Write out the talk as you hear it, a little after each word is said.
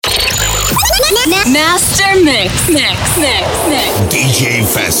Mix.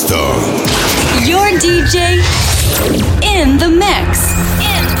 Djfesto. Your DJ in the mix.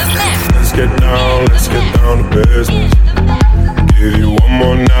 Let's get down to business. Give you one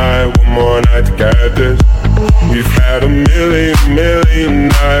more night to get this. We've had a million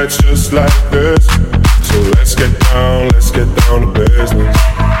nights just like this. So let's get down to business.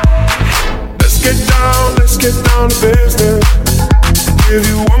 Let's get down to business. Give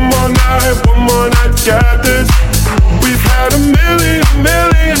you one more night to get this. We've had a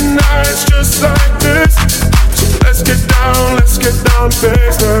million nights just like this. So let's get down to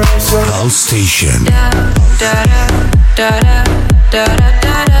business. House Station.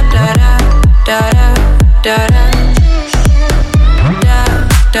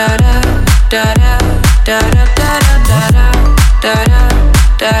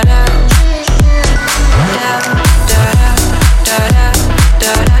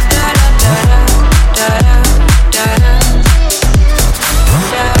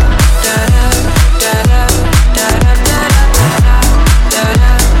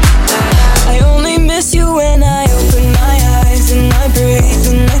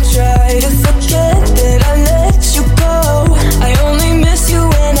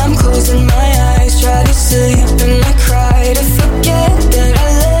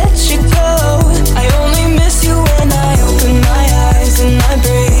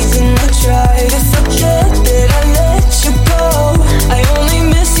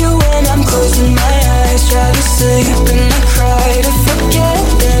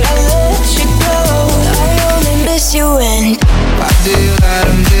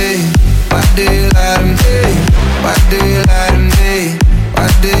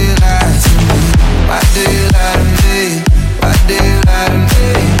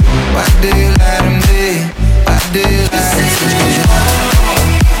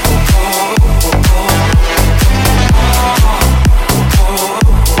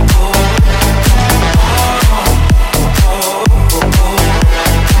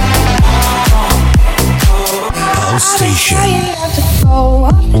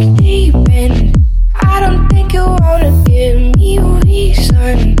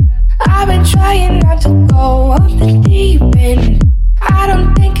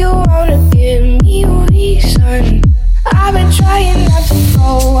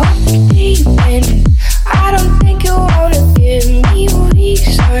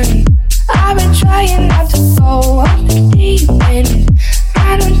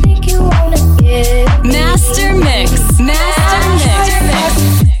 Master Mix.